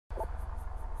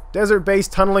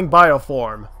Desert-based tunneling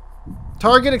bioform.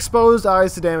 Target exposed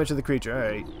eyes to damage to the creature.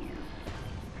 Alright.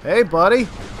 Hey, buddy.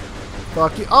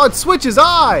 Fuck you. Oh, it switches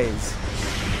eyes!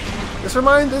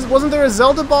 Wasn't there a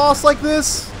Zelda boss like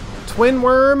this? Twin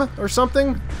Worm or something?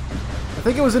 I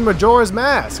think it was in Majora's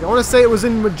Mask. I want to say it was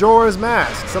in Majora's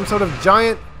Mask. Some sort of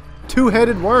giant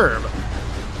two-headed worm.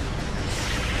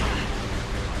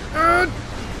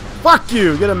 Fuck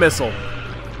you! Get a missile.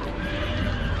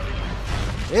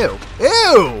 Ew.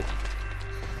 Ew!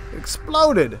 It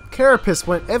exploded. Carapace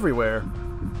went everywhere.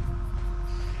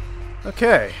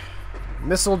 Okay.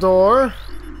 Missile door.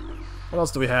 What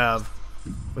else do we have?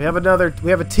 We have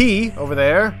a T over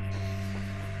there.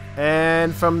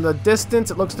 And from the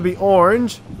distance it looks to be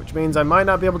orange, which means I might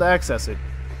not be able to access it.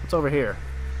 What's over here?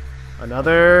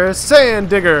 Another sand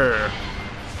digger.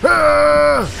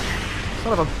 Ah!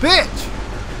 Son of a bitch!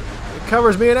 It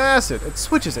covers me in acid. It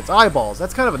switches its eyeballs.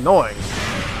 That's kind of annoying.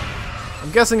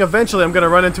 I'm guessing eventually I'm going to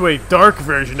run into a dark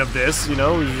version of this. You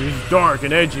know, he's dark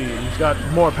and edgy and he's got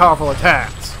more powerful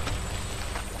attacks.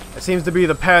 That seems to be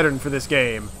the pattern for this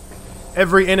game.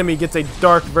 Every enemy gets a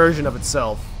dark version of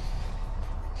itself.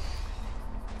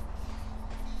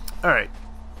 Alright.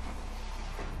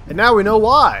 And now we know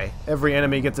why every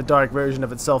enemy gets a dark version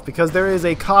of itself. Because there is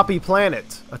a copy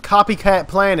planet. A copycat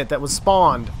planet that was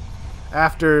spawned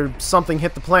after something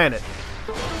hit the planet.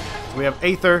 So we have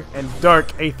Aether and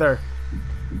Dark Aether.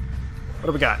 What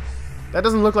do we got? That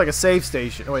doesn't look like a save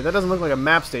station. Oh wait, that doesn't look like a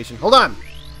map station. Hold on!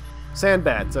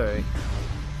 Sandbat, sorry.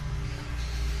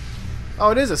 Oh,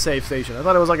 it is a save station. I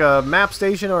thought it was like a map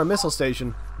station or a missile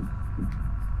station.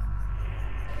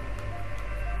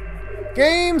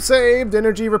 Game saved,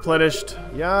 energy replenished.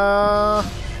 Yeah,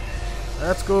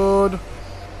 that's good.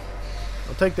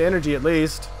 I'll take the energy at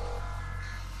least.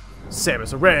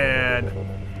 Samus Aran.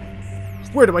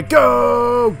 Where do I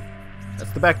go?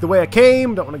 That's the way I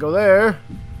came. Don't want to go there.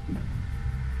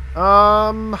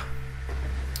 Up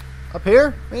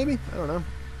here, maybe? I don't know.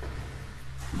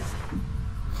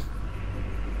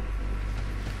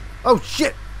 Oh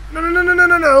shit! No, no, no, no, no,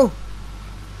 no, no!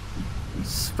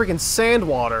 It's freaking sand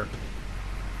water.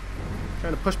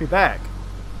 Trying to push me back.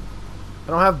 I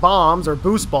don't have bombs or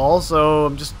boost balls, so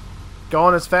I'm just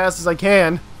going as fast as I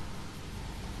can.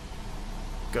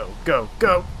 Go, go,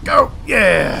 go, go!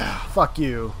 Yeah! Fuck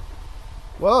you.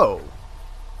 Whoa.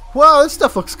 Whoa, this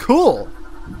stuff looks cool.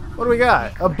 What do we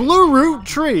got? A blue root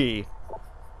tree.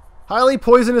 Highly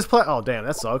poisonous plant. Oh, damn,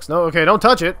 that sucks. No, okay, don't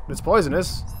touch it. It's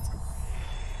poisonous.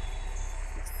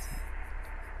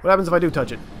 What happens if I do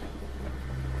touch it?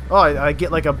 Oh, I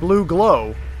get like a blue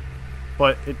glow.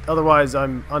 But otherwise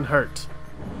I'm unhurt.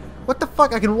 What the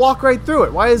fuck? I can walk right through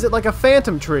it. Why is it like a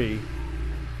phantom tree?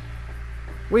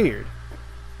 Weird.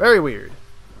 Very weird.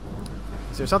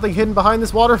 Is there something hidden behind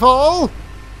this waterfall?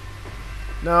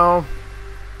 No.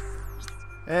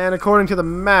 And according to the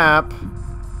map,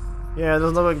 yeah, it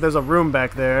doesn't look like there's a room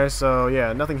back there, so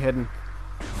yeah, nothing hidden.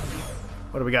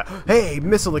 What do we got? Hey,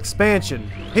 missile expansion.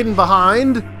 Hidden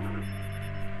behind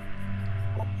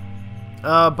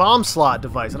bomb slot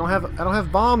device. I don't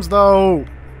have bombs though.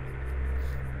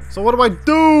 So what do I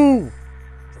do?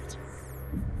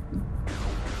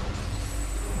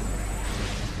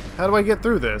 How do I get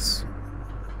through this?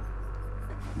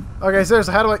 Okay,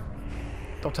 seriously, how do I...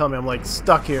 Don't tell me I'm like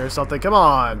stuck here or something. Come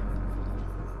on.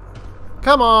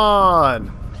 Come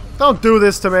on. Don't do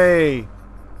this to me.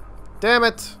 Damn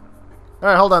it.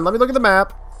 Alright, hold on. Let me look at the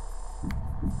map.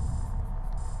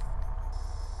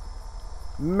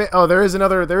 Oh, there is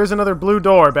another blue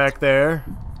door back there.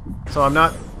 So I'm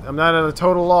not at a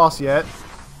total loss yet.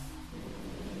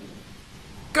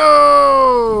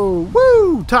 Go!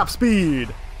 Woo! Top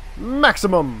speed.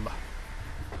 Maximum.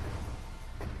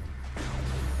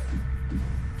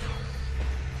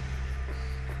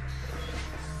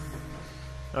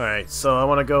 Alright, so I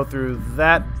want to go through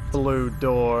that blue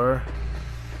door.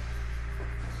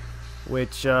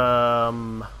 Which,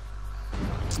 where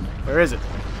is it?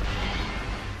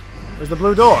 Where's the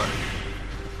blue door?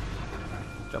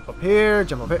 Jump up here,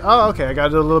 jump up here. Oh, okay, I gotta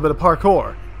do a little bit of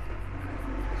parkour.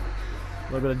 A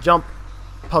little bit of jump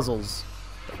puzzles.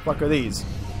 What the fuck are these?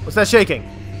 What's that shaking?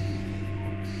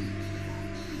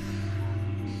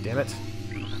 Damn it.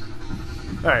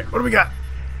 Alright, what do we got?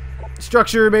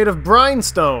 Structure made of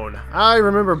brimstone. I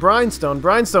remember brimstone.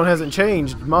 Brimstone hasn't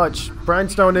changed much.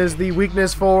 Brimstone is the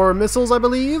weakness for missiles, I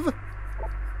believe.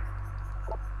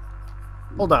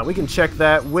 Hold on, we can check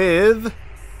that with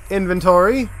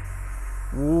inventory,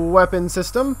 weapon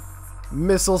system,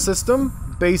 missile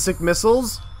system, basic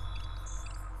missiles.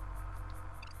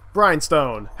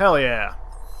 Brimstone. Hell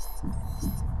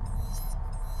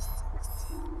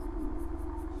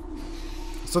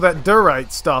So that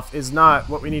diorite stuff is not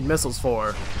what we need missiles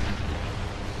for.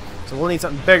 So we'll need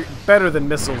something better than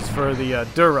missiles for the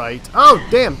diorite. Oh,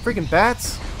 damn, freaking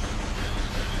bats.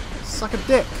 Suck a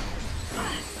dick.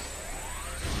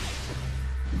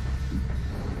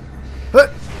 Huh.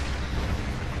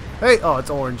 Hey, oh, it's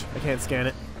orange. I can't scan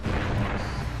it.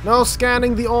 No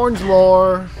scanning the orange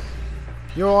lore.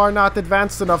 You are not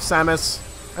advanced enough, Samus.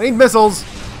 I need missiles.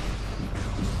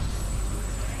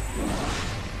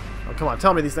 Oh, come on,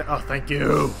 tell me these things. Oh, thank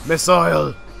you.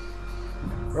 Missile.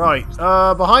 Right,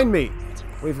 behind me,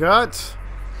 we've got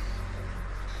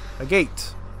a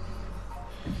gate.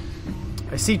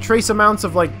 I see trace amounts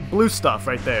of, like, blue stuff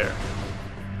right there.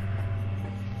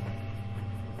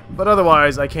 But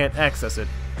otherwise, I can't access it.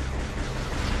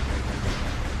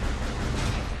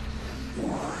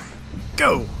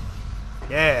 Go!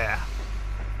 Yeah!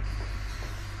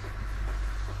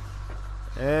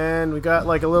 And we got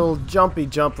like a little jumpy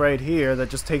jump right here that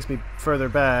just takes me further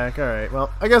back. Alright, well,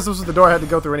 I guess this was the door I had to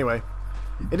go through anyway.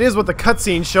 It is what the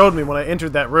cutscene showed me when I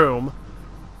entered that room.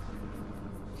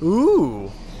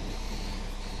 Ooh!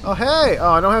 Oh, hey!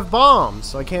 Oh, I don't have bombs,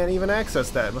 so I can't even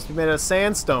access that. It must be made out of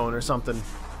sandstone or something.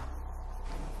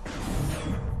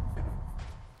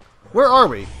 Where are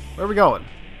we? Where are we going?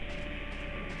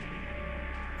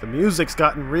 The music's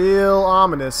gotten real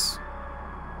ominous.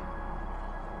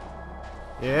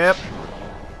 Yep.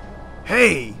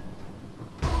 Hey!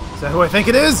 Is that who I think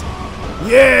it is?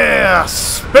 Yeah!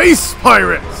 Space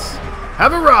pirates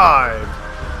have arrived!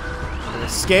 I'm gonna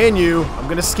scan you. I'm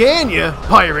gonna scan you,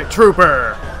 pirate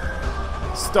trooper!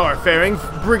 Starfaring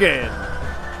brigand.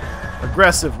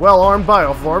 Aggressive, well-armed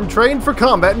bioform trained for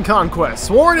combat and conquest.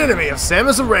 Sworn enemy of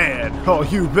Samus Aran. Oh,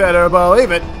 you better believe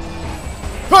it.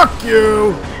 Fuck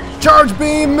you! Charge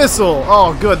beam missile!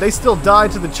 Oh, good. They still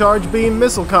died to the charge beam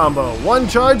missile combo. One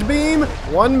charge beam,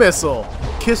 one missile.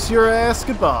 Kiss your ass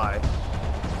goodbye.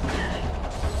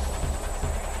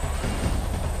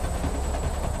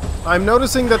 I'm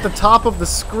noticing that the top of the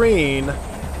screen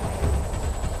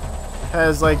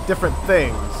has, like, different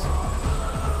things.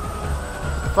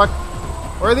 Fuck.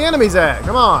 Where are the enemies at?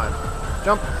 Come on.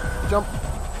 Jump. Jump.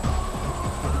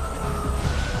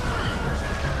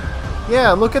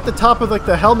 Yeah, look at the top of, like,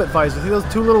 the helmet visor. See those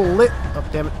two little lit... Oh,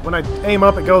 damn it. When I aim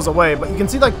up, it goes away. But you can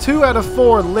see, like, 2 out of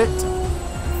 4 lit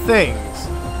things.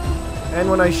 And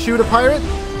when I shoot a pirate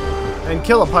and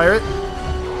kill a pirate...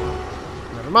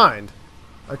 Never mind.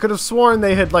 I could have sworn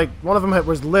they had, like... One of them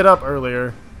was lit up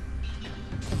earlier.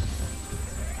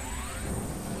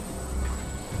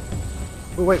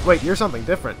 Oh, wait. You're something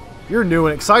different. You're new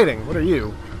and exciting. What are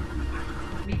you?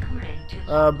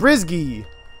 Brisgy.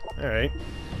 Alright.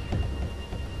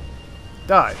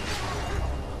 Die.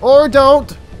 Or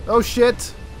don't! Oh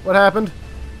shit! What happened?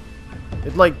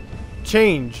 It, like,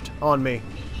 changed on me.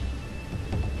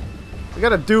 We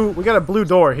got a blue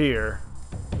door here.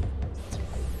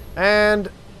 And,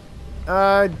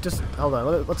 just, hold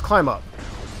on, let's climb up.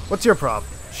 What's your problem?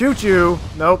 Shoot you!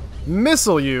 Nope.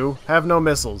 Missile you! Have no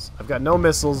missiles. I've got no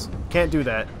missiles. Can't do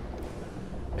that.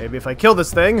 Maybe if I kill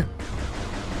this thing,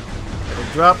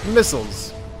 it'll drop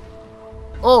missiles.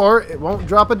 Or it won't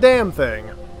drop a damn thing.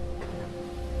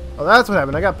 Oh, that's what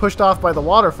happened. I got pushed off by the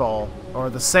waterfall.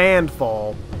 Or the sand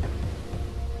fall.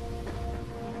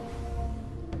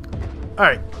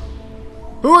 Alright.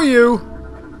 Who are you?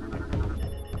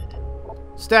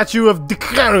 Statue of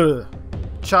Dekar,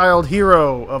 child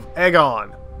hero of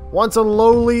Aegon. Once a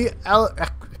lowly...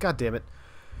 God damn it.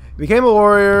 Became a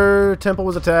warrior. Temple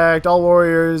was attacked. All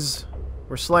warriors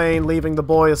were slain, leaving the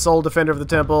boy a sole defender of the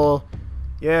temple.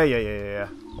 Yeah.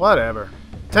 Whatever.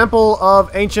 Temple of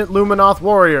Ancient Luminoth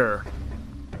Warrior.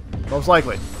 Most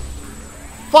likely.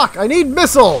 Fuck! I need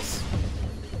missiles!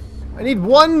 I need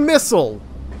one missile!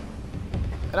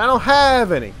 And I don't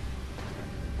have any.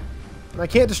 And I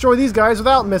can't destroy these guys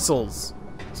without missiles.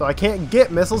 So I can't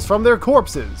get missiles from their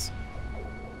corpses.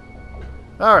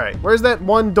 Alright, where's that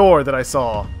one door that I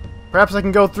saw? Perhaps I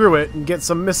can go through it and get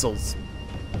some missiles.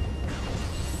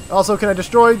 Also, can I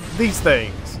destroy these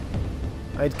things?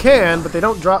 I can, but they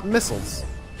don't drop missiles.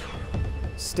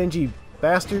 Stingy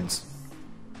bastards.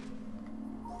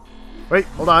 Wait,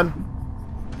 hold on.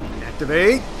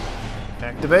 Activate.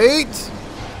 Activate.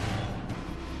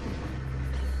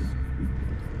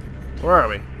 Where are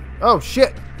we? Oh,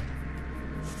 shit.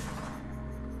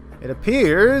 It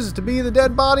appears to be the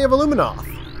dead body of a Luminoth.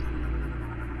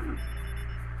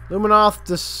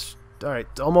 Luminoth,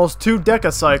 alright, almost 2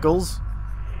 decacycles.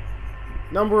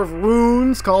 Number of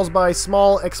wounds caused by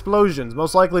small explosions,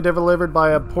 most likely delivered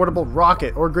by a portable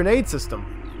rocket or grenade system.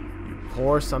 You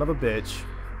poor son of a bitch.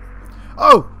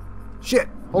 Oh! Shit!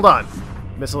 Hold on.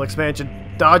 Missile expansion.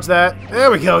 Dodge that. There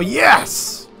we go.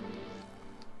 Yes!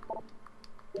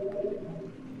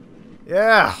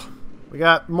 Yeah. We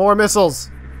got more missiles.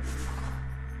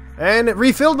 And it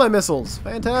refilled my missiles.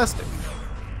 Fantastic.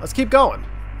 Let's keep going.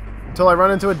 Until I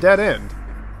run into a dead end.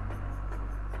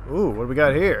 Ooh, what do we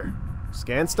got here?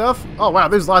 Scan stuff? Oh wow,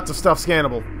 there's lots of stuff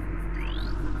scannable.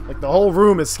 Like the whole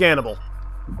room is scannable.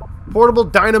 Portable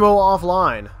dynamo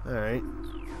offline. Alright.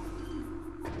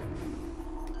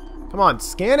 Come on,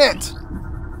 scan it!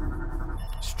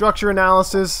 Structure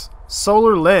analysis.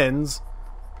 Solar lens.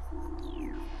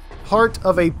 Part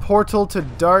of a portal to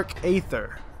dark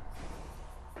aether.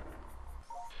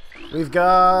 We've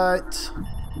got...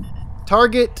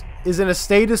 Target is in a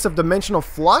status of dimensional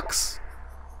flux?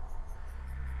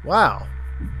 Wow.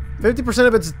 50%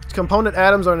 of its component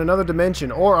atoms are in another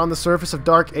dimension or on the surface of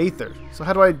dark aether. So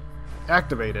how do I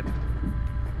activate it?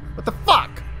 What the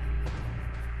fuck?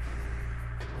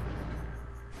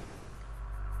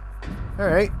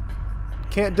 Alright.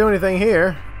 Can't do anything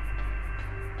here.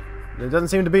 There doesn't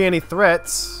seem to be any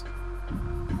threats.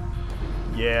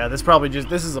 Yeah, this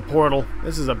is a portal.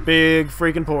 This is a big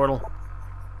freaking portal.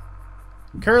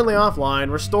 Currently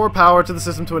offline. Restore power to the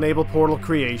system to enable portal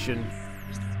creation.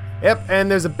 Yep, and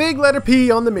there's a big letter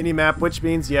P on the minimap, which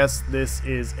means, yes, this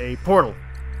is a portal.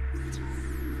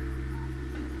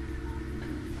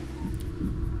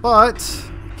 But,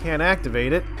 can't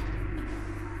activate it.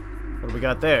 What do we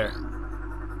got there?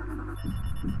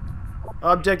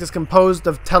 Object is composed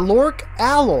of telluric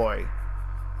alloy.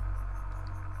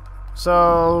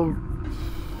 So,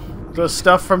 the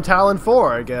stuff from Talon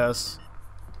 4, I guess.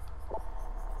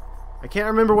 I can't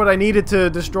remember what I needed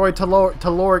to destroy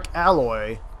telluric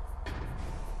alloy.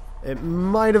 It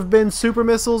might have been super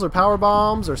missiles or power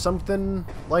bombs or something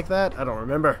like that. I don't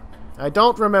remember. I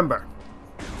don't remember.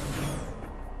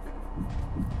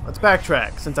 Let's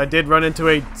backtrack, since I did run into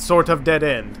a sort of dead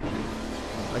end.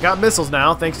 I got missiles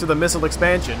now, thanks to the missile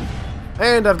expansion.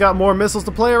 And I've got more missiles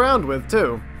to play around with,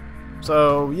 too.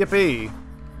 So, yippee.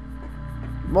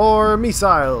 More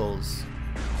missiles.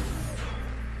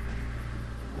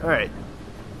 Alright.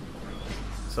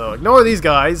 So, ignore these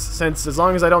guys, since as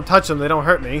long as I don't touch them, they don't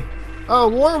hurt me. Oh,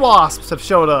 war wasps have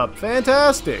showed up.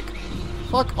 Fantastic.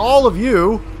 Fuck all of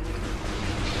you.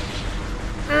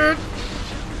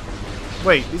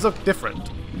 Wait, these look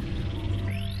different.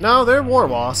 No, they're war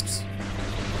wasps.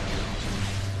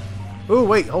 Ooh,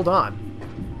 wait, hold on.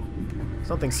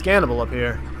 Something scannable up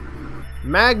here.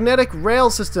 Magnetic rail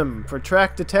system for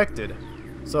track detected.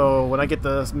 So when I get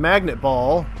the magnet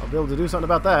ball, I'll be able to do something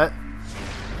about that.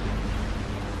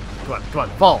 Come on,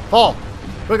 fall, fall!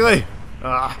 Quickly!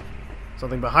 Ah,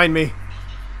 something behind me.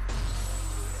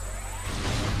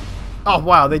 Oh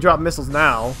wow, they drop missiles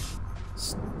now.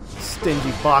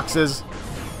 Stingy boxes.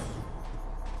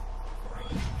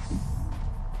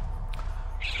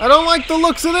 I don't like the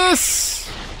looks of this!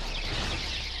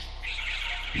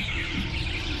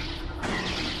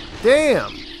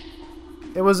 Damn!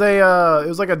 It was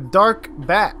like a dark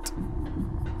bat.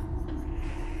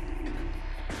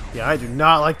 Yeah, I do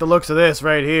not like the looks of this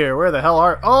right here. Where the hell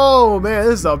are... Oh, man,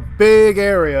 this is a big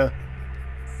area.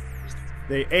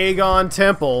 The Aegon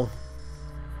Temple.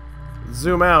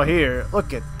 Zoom out here.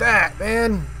 Look at that,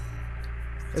 man.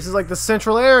 This is like the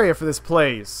central area for this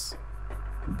place.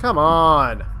 Come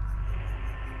on.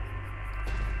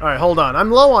 Alright, hold on.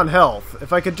 I'm low on health.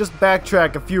 If I could just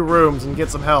backtrack a few rooms and get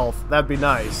some health, that'd be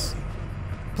nice.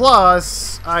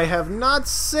 Plus, I have not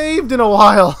saved in a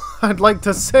while. I'd like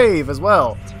to save as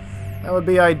well. That would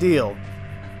be ideal.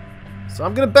 So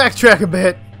I'm gonna backtrack a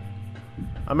bit.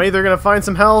 I'm either gonna find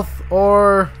some health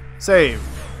or save.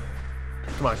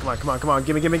 Come on, come on, come on, come on.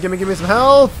 Give me some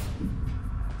health.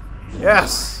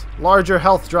 Yes. Larger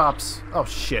health drops. Oh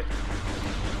shit.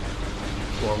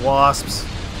 More wasps.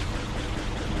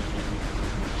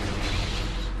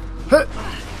 Huh.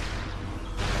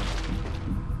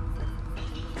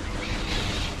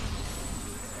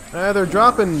 They're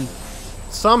dropping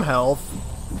some health.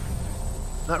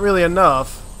 Not really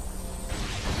enough.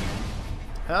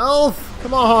 Health?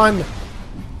 Come on!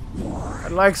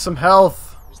 I'd like some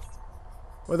health.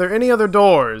 Were there any other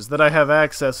doors that I have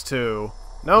access to?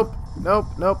 Nope. Nope.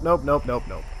 Nope. Nope. Nope. Nope.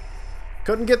 Nope.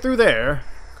 Couldn't get through there.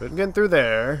 Couldn't get through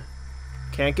there.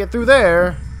 Can't get through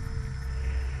there.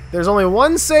 There's only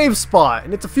one save spot,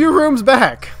 and it's a few rooms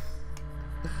back.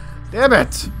 Damn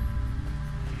it!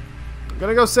 I'm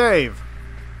gonna go save.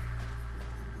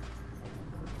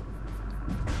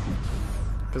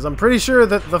 Because I'm pretty sure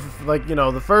that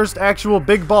the first actual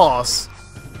big boss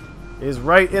is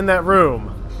right in that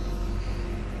room.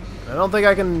 I don't think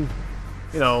I can,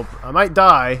 I might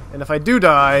die, and if I do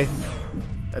die,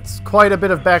 That's quite a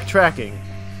bit of backtracking.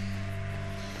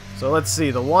 So let's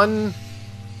see, the one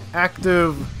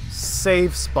active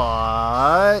save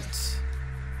spot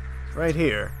right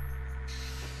here.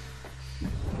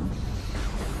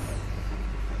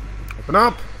 Open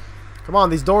up! Come on,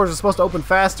 these doors are supposed to open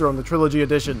faster on the Trilogy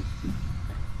Edition.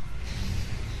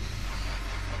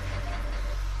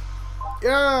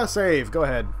 Yeah, save. Go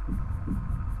ahead.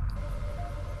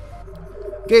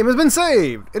 Game has been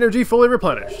saved! Energy fully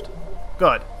replenished.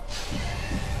 Good.